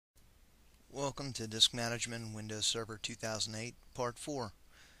Welcome to Disk Management in Windows Server 2008, Part 4.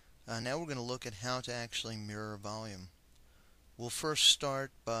 Now we're going to look at how to actually mirror a volume. We'll first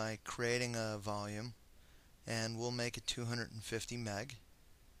start by creating a volume, and we'll make it 250 meg,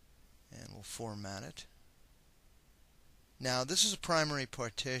 and we'll format it. Now this is a primary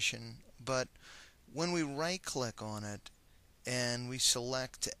partition, but when we right-click on it and we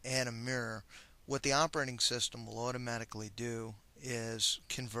select to add a mirror, what the operating system will automatically do is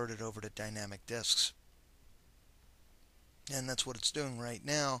convert it over to dynamic disks. And that's what it's doing right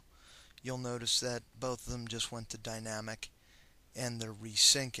now. You'll notice that both of them just went to dynamic and they're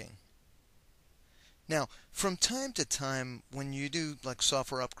resyncing. Now, from time to time, when you do like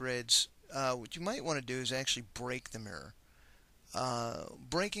software upgrades, what you might want to do is actually break the mirror.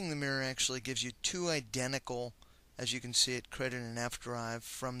 Breaking the mirror actually gives you two identical, as you can see it created an F drive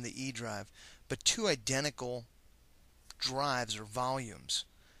from the E drive, but two identical drives or volumes.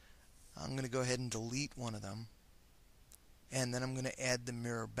 I'm going to go ahead and delete one of them, and then I'm going to add the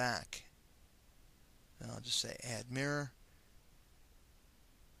mirror back. And I'll just say add mirror,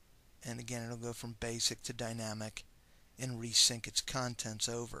 and again it'll go from basic to dynamic and resync its contents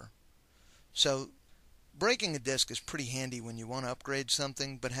over. So breaking a disk is pretty handy when you want to upgrade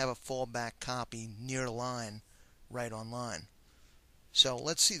something but have a fallback copy near the line right on line. So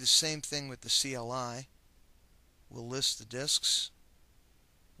let's see the same thing with the CLI. We'll list the disks,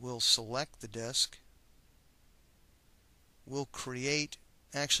 we'll select the disk, we'll convert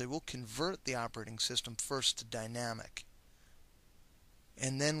the operating system first to dynamic,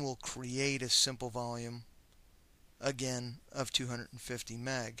 and then we'll create a simple volume, again, of 250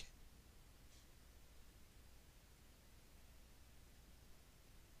 meg.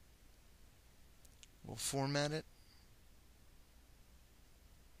 We'll format it,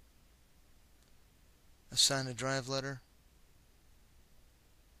 assign a drive letter.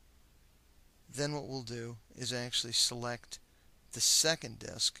 Then what we'll do is actually select the second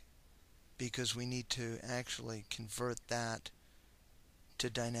disk, because we need to actually convert that to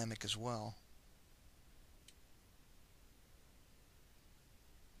dynamic as well.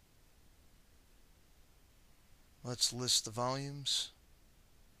 Let's list the volumes,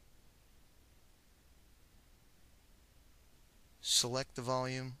 select the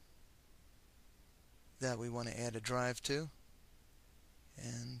volume that we want to add a drive to,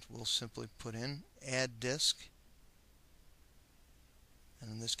 and we'll simply put in add disk,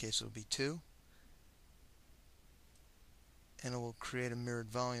 and in this case it'll be 2, and it will create a mirrored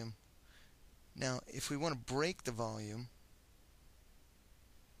volume. Now if we want to break the volume,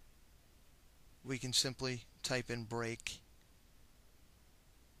 we can simply type in break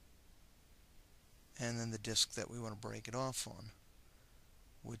and then the disk that we want to break it off on,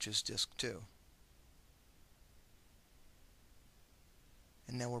 which is disk 2.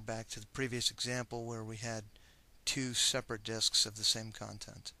 And now we're back to the previous example where we had two separate disks of the same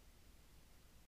content.